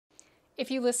If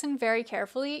you listen very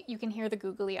carefully, you can hear the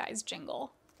googly eyes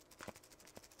jingle.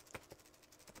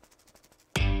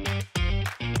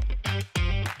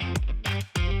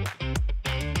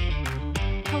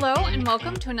 Hello and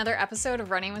welcome to another episode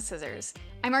of Running with Scissors.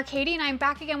 I'm Arkady and I'm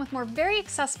back again with more very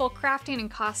accessible crafting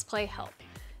and cosplay help.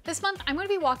 This month I'm going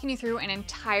to be walking you through an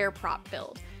entire prop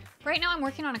build. Right now I'm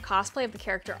working on a cosplay of the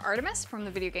character Artemis from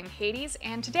the video game HADES,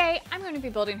 and today I'm going to be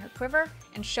building her quiver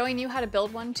and showing you how to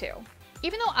build one too.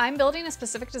 Even though I'm building a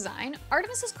specific design,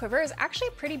 Artemis's quiver is actually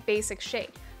a pretty basic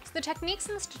shape, so the techniques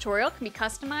in this tutorial can be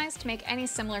customized to make any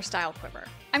similar style quiver.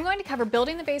 I'm going to cover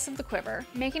building the base of the quiver,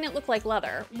 making it look like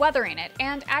leather, weathering it,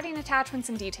 and adding attachments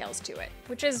and details to it,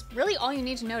 which is really all you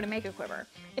need to know to make a quiver.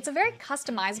 It's a very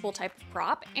customizable type of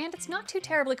prop, and it's not too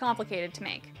terribly complicated to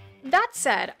make. That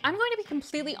said, I'm going to be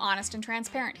completely honest and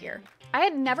transparent here. I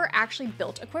had never actually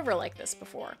built a quiver like this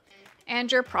before. And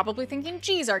you're probably thinking,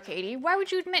 geez, Arkady, why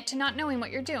would you admit to not knowing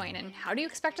what you're doing, and how do you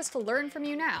expect us to learn from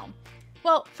you now?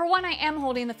 Well, for one, I am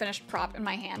holding the finished prop in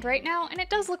my hand right now, and it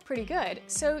does look pretty good,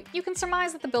 so you can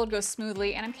surmise that the build goes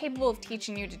smoothly and I'm capable of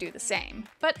teaching you to do the same.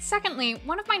 But secondly,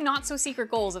 one of my not-so-secret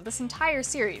goals of this entire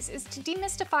series is to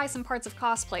demystify some parts of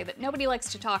cosplay that nobody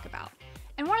likes to talk about.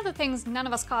 And one of the things none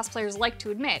of us cosplayers like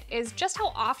to admit is just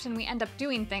how often we end up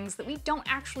doing things that we don't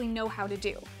actually know how to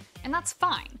do. And that's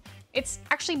fine. It's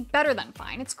actually better than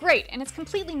fine, it's great, and it's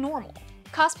completely normal.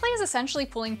 Cosplay is essentially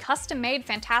pulling custom-made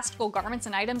fantastical garments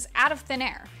and items out of thin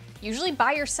air, usually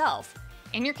by yourself,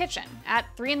 in your kitchen, at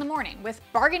 3 in the morning, with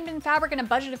bargain bin fabric and a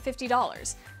budget of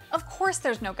 $50. Of course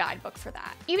there's no guidebook for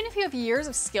that. Even if you have years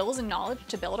of skills and knowledge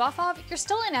to build off of, you're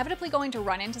still inevitably going to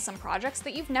run into some projects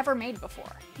that you've never made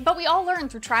before. But we all learn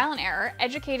through trial and error,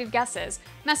 educated guesses,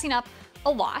 messing up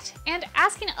a lot, and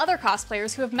asking other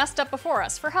cosplayers who have messed up before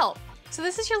us for help. So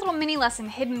this is your little mini lesson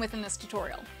hidden within this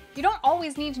tutorial. You don't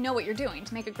always need to know what you're doing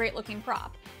to make a great looking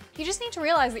prop. You just need to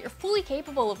realize that you're fully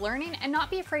capable of learning and not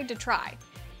be afraid to try.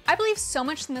 I believe so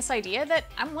much in this idea that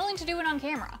I'm willing to do it on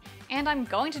camera. And I'm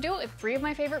going to do it with 3 of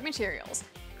my favorite materials: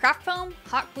 craft foam,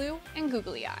 hot glue, and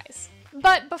googly eyes.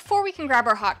 But before we can grab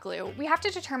our hot glue, we have to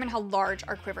determine how large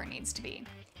our quiver needs to be.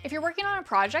 If you're working on a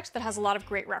project that has a lot of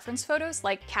great reference photos,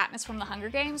 like Katniss from the Hunger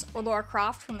Games or Lara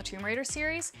Croft from the Tomb Raider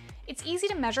series, it's easy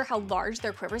to measure how large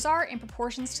their quivers are in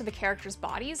proportions to the characters'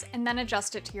 bodies and then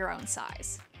adjust it to your own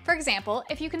size. For example,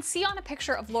 if you can see on a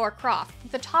picture of Lara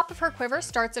Croft, the top of her quiver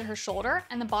starts at her shoulder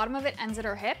and the bottom of it ends at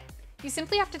her hip, you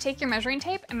simply have to take your measuring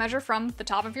tape and measure from the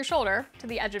top of your shoulder to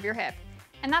the edge of your hip.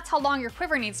 And that's how long your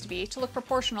quiver needs to be to look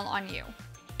proportional on you.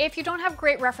 If you don't have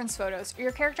great reference photos or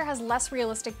your character has less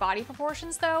realistic body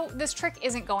proportions though, this trick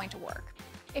isn't going to work.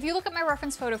 If you look at my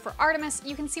reference photo for Artemis,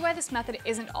 you can see why this method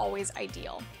isn't always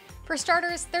ideal. For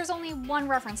starters, there's only one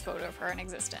reference photo of her in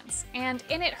existence, and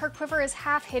in it her quiver is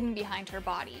half hidden behind her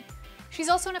body. She's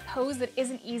also in a pose that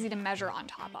isn't easy to measure on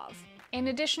top of. In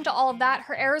addition to all of that,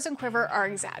 her arrows and quiver are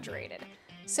exaggerated.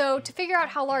 So to figure out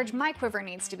how large my quiver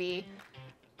needs to be,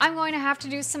 I'm going to have to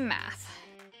do some math.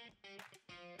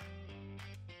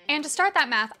 And to start that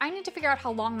math, I need to figure out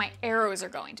how long my arrows are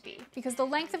going to be, because the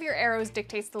length of your arrows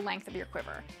dictates the length of your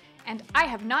quiver. And I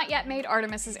have not yet made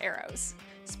Artemis's arrows.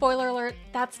 Spoiler alert,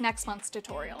 that's next month's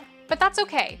tutorial. But that's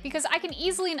okay, because I can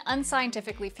easily and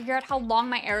unscientifically figure out how long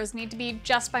my arrows need to be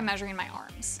just by measuring my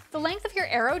arms. The length of your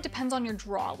arrow depends on your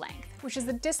draw length, which is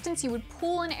the distance you would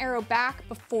pull an arrow back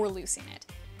before loosing it.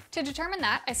 To determine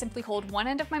that, I simply hold one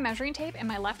end of my measuring tape in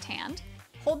my left hand,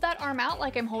 hold that arm out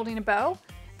like I'm holding a bow,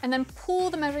 and then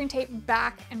pull the measuring tape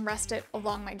back and rest it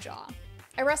along my jaw.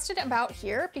 I rest it about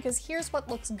here because here's what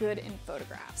looks good in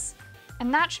photographs.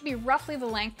 And that should be roughly the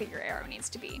length that your arrow needs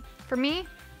to be. For me,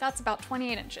 that's about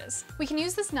 28 inches. We can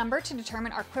use this number to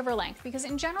determine our quiver length because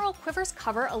in general, quivers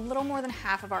cover a little more than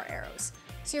half of our arrows.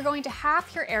 So you're going to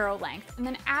half your arrow length and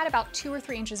then add about 2 or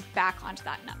 3 inches back onto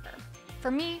that number.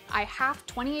 For me, I half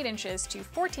 28 inches to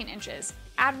 14 inches,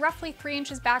 add roughly 3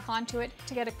 inches back onto it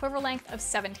to get a quiver length of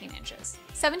 17 inches.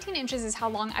 17 inches is how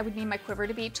long I would need my quiver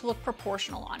to be to look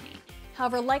proportional on me.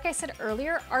 However, like I said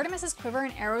earlier, Artemis's quiver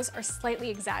and arrows are slightly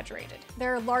exaggerated.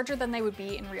 They're larger than they would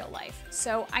be in real life,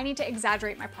 so I need to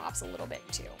exaggerate my props a little bit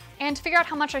too. And to figure out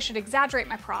how much I should exaggerate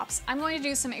my props, I'm going to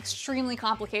do some extremely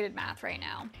complicated math right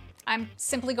now. I'm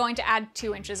simply going to add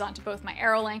 2 inches onto both my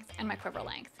arrow length and my quiver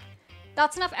length.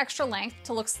 That's enough extra length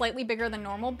to look slightly bigger than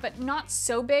normal, but not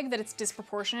so big that it's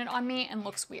disproportionate on me and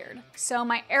looks weird. So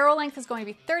my arrow length is going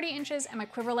to be 30 inches and my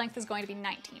quiver length is going to be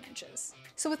 19 inches.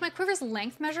 So with my quiver's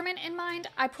length measurement in mind,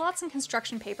 I pull out some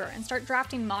construction paper and start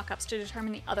drafting mock-ups to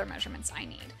determine the other measurements I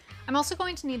need. I'm also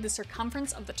going to need the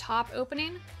circumference of the top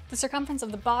opening, the circumference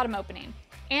of the bottom opening,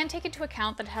 and take into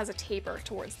account that it has a taper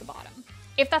towards the bottom.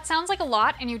 If that sounds like a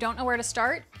lot and you don't know where to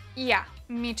start, Yeah,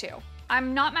 me too.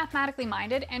 I'm not mathematically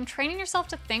minded, and training yourself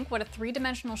to think what a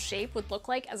three-dimensional shape would look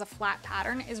like as a flat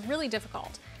pattern is really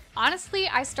difficult. Honestly,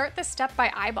 I start this step by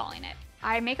eyeballing it.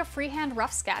 I make a freehand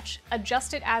rough sketch,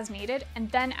 adjust it as needed,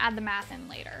 and then add the math in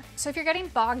later. So if you're getting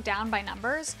bogged down by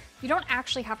numbers, you don't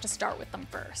actually have to start with them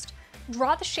first.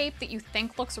 Draw the shape that you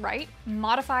think looks right,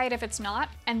 modify it if it's not,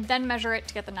 and then measure it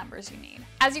to get the numbers you need.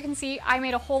 As you can see, I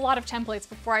made a whole lot of templates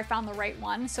before I found the right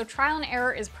one, so trial and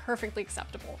error is perfectly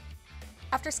acceptable.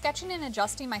 After sketching and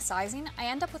adjusting my sizing, I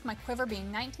end up with my quiver being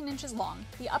 19 inches long,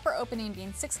 the upper opening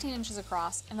being 16 inches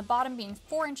across, and the bottom being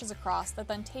 4 inches across that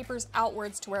then tapers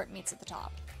outwards to where it meets at the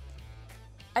top.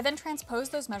 I then transpose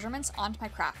those measurements onto my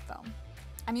craft foam.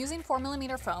 I'm using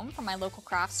 4mm foam from my local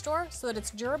craft store so that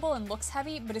it's durable and looks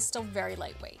heavy but is still very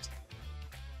lightweight.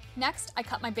 Next, I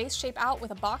cut my base shape out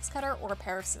with a box cutter or a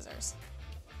pair of scissors.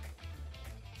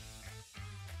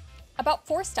 About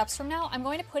 4 steps from now, I'm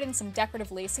going to put in some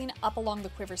decorative lacing up along the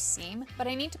quiver's seam, but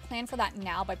I need to plan for that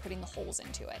now by putting the holes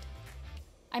into it.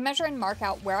 I measure and mark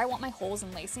out where I want my holes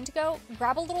and lacing to go,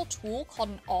 grab a little tool called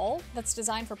an awl that's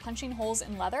designed for punching holes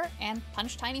in leather, and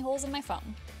punch tiny holes in my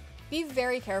foam. Be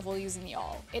very careful using the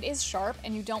awl. It is sharp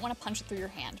and you don't want to punch it through your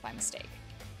hand by mistake.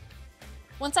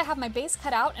 Once I have my base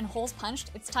cut out and holes punched,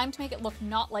 it's time to make it look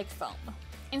not like foam.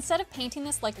 Instead of painting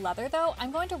this like leather though, I'm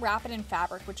going to wrap it in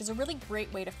fabric, which is a really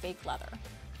great way to fake leather.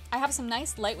 I have some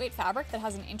nice lightweight fabric that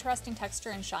has an interesting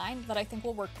texture and shine that I think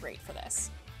will work great for this.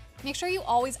 Make sure you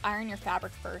always iron your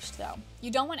fabric first though.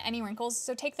 You don't want any wrinkles,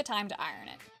 so take the time to iron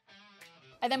it.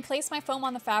 I then place my foam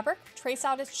on the fabric, trace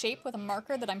out its shape with a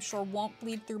marker that I'm sure won't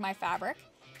bleed through my fabric,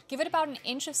 give it about an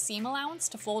inch of seam allowance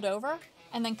to fold over,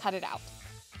 and then cut it out.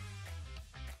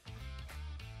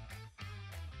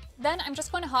 Then I'm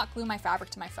just going to hot glue my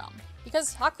fabric to my foam,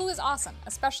 because hot glue is awesome,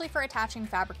 especially for attaching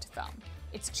fabric to foam.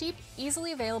 It's cheap,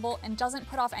 easily available, and doesn't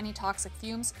put off any toxic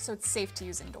fumes, so it's safe to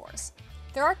use indoors.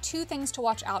 There are 2 things to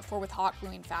watch out for with hot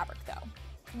gluing fabric though.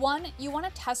 1, you want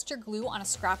to test your glue on a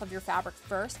scrap of your fabric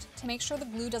first to make sure the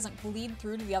glue doesn't bleed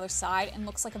through to the other side and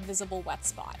looks like a visible wet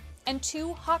spot. And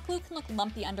 2, hot glue can look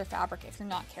lumpy under fabric if you're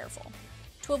not careful.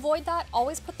 To avoid that,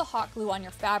 always put the hot glue on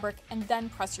your fabric and then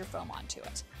press your foam onto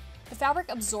it. The fabric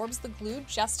absorbs the glue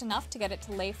just enough to get it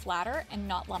to lay flatter and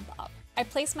not lump up. I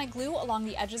place my glue along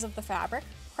the edges of the fabric,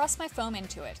 press my foam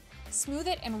into it, smooth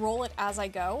it and roll it as I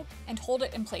go, and hold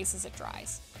it in place as it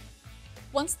dries.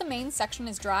 Once the main section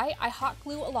is dry, I hot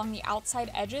glue along the outside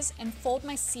edges and fold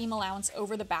my seam allowance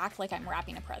over the back like I'm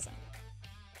wrapping a present.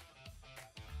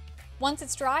 Once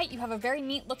it's dry, you have a very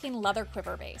neat looking leather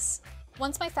quiver base.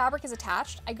 Once my fabric is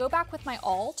attached, I go back with my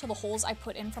awl to the holes I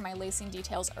put in for my lacing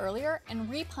details earlier and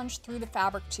re-punch through the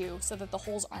fabric too so that the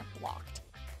holes aren't blocked.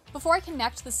 Before I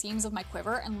connect the seams of my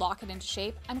quiver and lock it into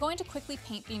shape, I'm going to quickly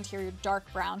paint the interior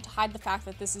dark brown to hide the fact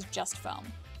that this is just foam.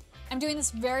 I'm doing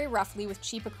this very roughly with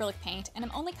cheap acrylic paint, and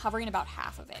I'm only covering about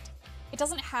half of it. It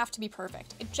doesn't have to be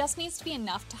perfect, it just needs to be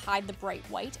enough to hide the bright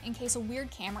white in case a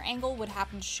weird camera angle would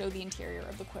happen to show the interior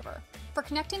of the quiver. For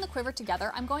connecting the quiver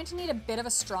together, I'm going to need a bit of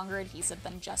a stronger adhesive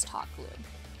than just hot glue.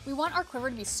 We want our quiver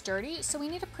to be sturdy, so we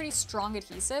need a pretty strong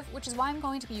adhesive, which is why I'm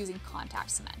going to be using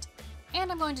contact cement.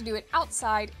 And I'm going to do it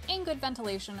outside, in good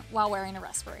ventilation, while wearing a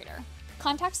respirator.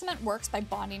 Contact cement works by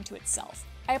bonding to itself.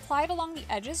 I apply it along the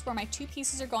edges where my 2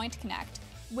 pieces are going to connect,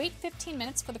 wait 15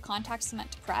 minutes for the contact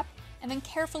cement to prep, and then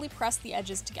carefully press the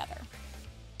edges together.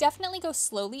 Definitely go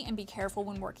slowly and be careful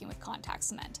when working with contact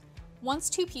cement. Once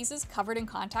 2 pieces covered in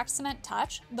contact cement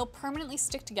touch, they'll permanently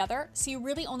stick together, so you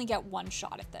really only get one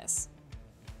shot at this.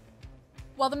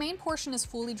 While the main portion is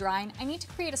fully drying, I need to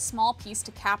create a small piece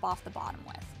to cap off the bottom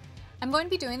with. I'm going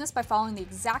to be doing this by following the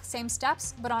exact same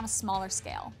steps, but on a smaller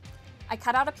scale. I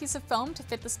cut out a piece of foam to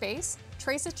fit the space,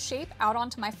 trace its shape out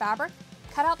onto my fabric,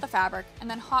 cut out the fabric, and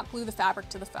then hot glue the fabric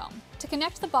to the foam. To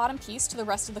connect the bottom piece to the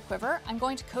rest of the quiver, I'm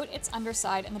going to coat its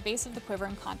underside and the base of the quiver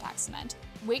in contact cement,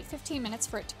 wait 15 minutes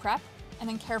for it to prep, and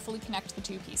then carefully connect the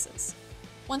 2 pieces.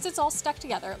 Once it's all stuck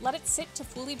together, let it sit to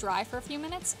fully dry for a few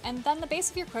minutes, and then the base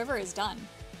of your quiver is done.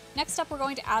 Next up, we're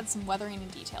going to add some weathering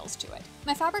and details to it.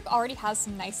 My fabric already has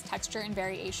some nice texture and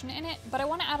variation in it, but I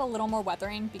want to add a little more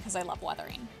weathering because I love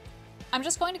weathering. I'm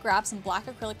just going to grab some black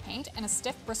acrylic paint and a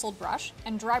stiff bristled brush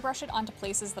and dry brush it onto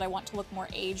places that I want to look more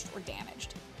aged or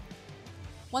damaged.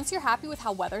 Once you're happy with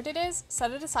how weathered it is,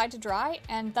 set it aside to dry,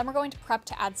 and then we're going to prep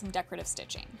to add some decorative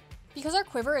stitching. Because our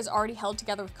quiver is already held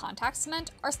together with contact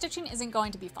cement, our stitching isn't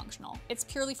going to be functional. It's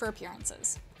purely for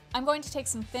appearances. I'm going to take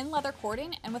some thin leather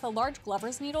cording and with a large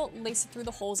glover's needle, lace it through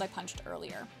the holes I punched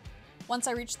earlier. Once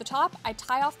I reach the top, I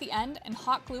tie off the end and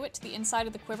hot glue it to the inside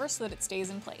of the quiver so that it stays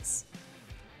in place.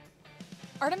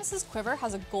 Artemis's quiver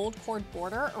has a gold cord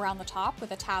border around the top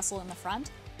with a tassel in the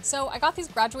front, So I got these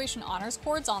graduation honors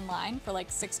cords online for like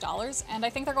 $6, and I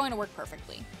think they're going to work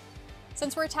perfectly.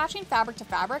 Since we're attaching fabric to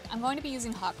fabric, I'm going to be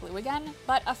using hot glue again,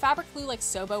 but a fabric glue like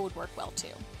Sobo would work well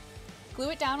too. Glue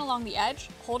it down along the edge,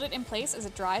 hold it in place as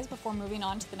it dries before moving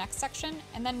on to the next section,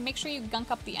 and then make sure you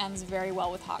gunk up the ends very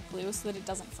well with hot glue so that it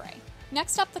doesn't fray.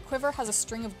 Next up, the quiver has a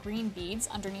string of green beads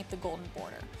underneath the golden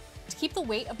border. To keep the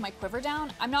weight of my quiver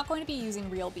down, I'm not going to be using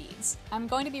real beads. I'm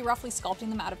going to be roughly sculpting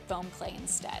them out of foam clay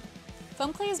instead.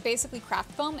 Foam clay is basically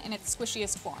craft foam in its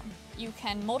squishiest form. You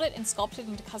can mold it and sculpt it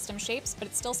into custom shapes, but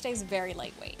it still stays very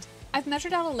lightweight. I've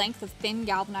measured out a length of thin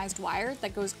galvanized wire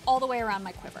that goes all the way around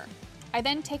my quiver. I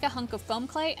then take a hunk of foam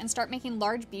clay and start making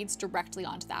large beads directly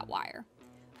onto that wire.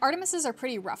 Artemis's are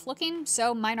pretty rough looking,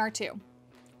 so mine are too.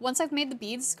 Once I've made the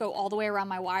beads go all the way around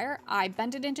my wire, I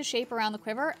bend it into shape around the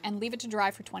quiver and leave it to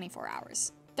dry for 24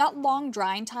 hours. That long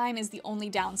drying time is the only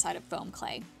downside of foam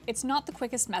clay. It's not the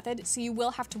quickest method, so you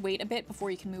will have to wait a bit before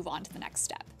you can move on to the next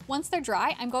step. Once they're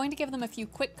dry, I'm going to give them a few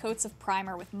quick coats of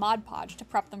primer with Mod Podge to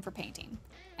prep them for painting.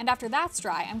 And after that's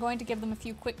dry, I'm going to give them a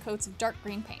few quick coats of dark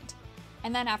green paint.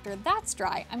 And then after that's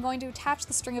dry, I'm going to attach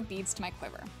the string of beads to my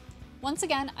quiver. Once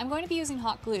again, I'm going to be using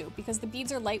hot glue because the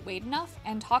beads are lightweight enough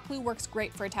and hot glue works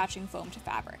great for attaching foam to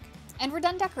fabric. And we're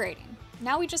done decorating.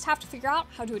 Now we just have to figure out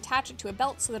how to attach it to a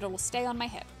belt so that it will stay on my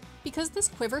hip. Because this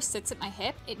quiver sits at my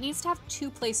hip, it needs to have two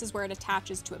places where it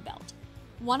attaches to a belt.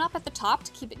 One up at the top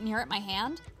to keep it near at my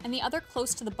hand, and the other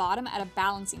close to the bottom at a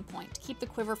balancing point to keep the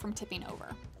quiver from tipping over.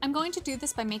 I'm going to do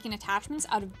this by making attachments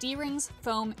out of D-rings,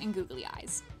 foam, and googly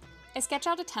eyes. I sketch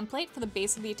out a template for the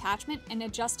base of the attachment and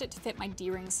adjust it to fit my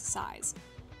D-ring's size.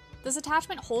 This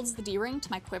attachment holds the D-ring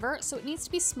to my quiver, so it needs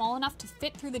to be small enough to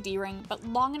fit through the D-ring, but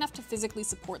long enough to physically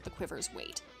support the quiver's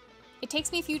weight. It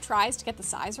takes me a few tries to get the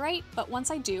size right, but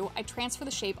once I do, I transfer the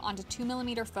shape onto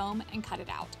 2mm foam and cut it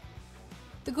out.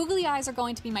 The googly eyes are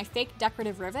going to be my fake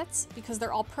decorative rivets because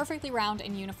they're all perfectly round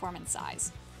and uniform in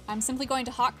size. I'm simply going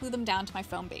to hot glue them down to my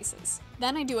foam bases.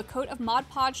 Then I do a coat of Mod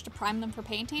Podge to prime them for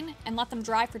painting and let them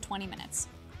dry for 20 minutes.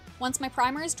 Once my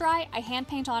primer is dry, I hand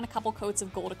paint on a couple coats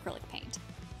of gold acrylic paint.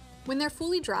 When they're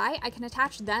fully dry, I can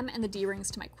attach them and the D-rings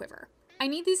to my quiver. I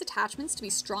need these attachments to be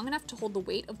strong enough to hold the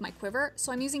weight of my quiver,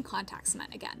 so I'm using contact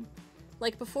cement again.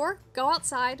 Like before, go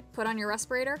outside, put on your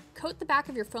respirator, coat the back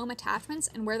of your foam attachments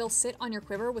and where they'll sit on your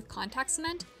quiver with contact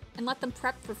cement, and let them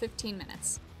prep for 15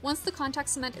 minutes. Once the contact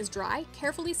cement is dry,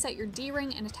 carefully set your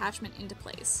D-ring and attachment into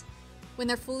place. When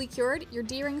they're fully cured, your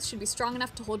D-rings should be strong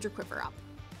enough to hold your quiver up.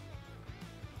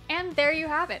 And there you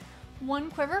have it!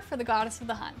 One quiver for the goddess of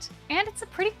the hunt. And it's a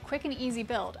pretty quick and easy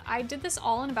build. I did this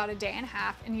all in about a day and a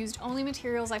half and used only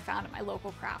materials I found at my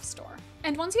local craft store.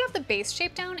 And once you have the base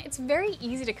shape down, it's very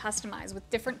easy to customize with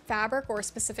different fabric or a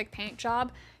specific paint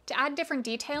job, to add different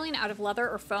detailing out of leather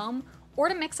or foam, or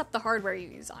to mix up the hardware you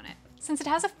use on it. Since it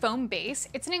has a foam base,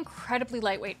 it's an incredibly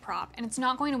lightweight prop and it's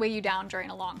not going to weigh you down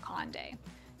during a long con day.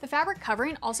 The fabric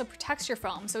covering also protects your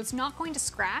foam, so it's not going to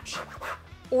scratch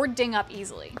or ding up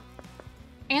easily.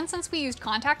 And since we used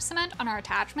contact cement on our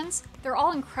attachments, they're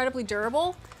all incredibly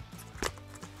durable,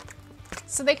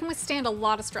 so they can withstand a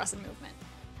lot of stress and movement.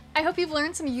 I hope you've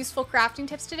learned some useful crafting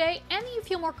tips today, and that you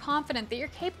feel more confident that you're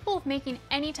capable of making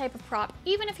any type of prop,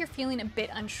 even if you're feeling a bit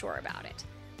unsure about it.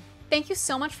 Thank you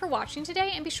so much for watching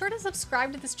today, and be sure to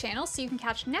subscribe to this channel so you can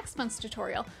catch next month's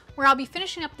tutorial, where I'll be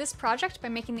finishing up this project by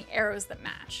making the arrows that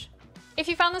match. If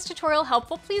you found this tutorial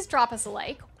helpful, please drop us a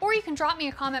like, or you can drop me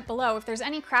a comment below if there's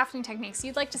any crafting techniques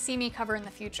you'd like to see me cover in the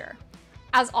future.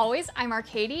 As always, I'm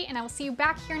Arkady, and I will see you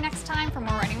back here next time for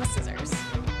more Running with Scissors.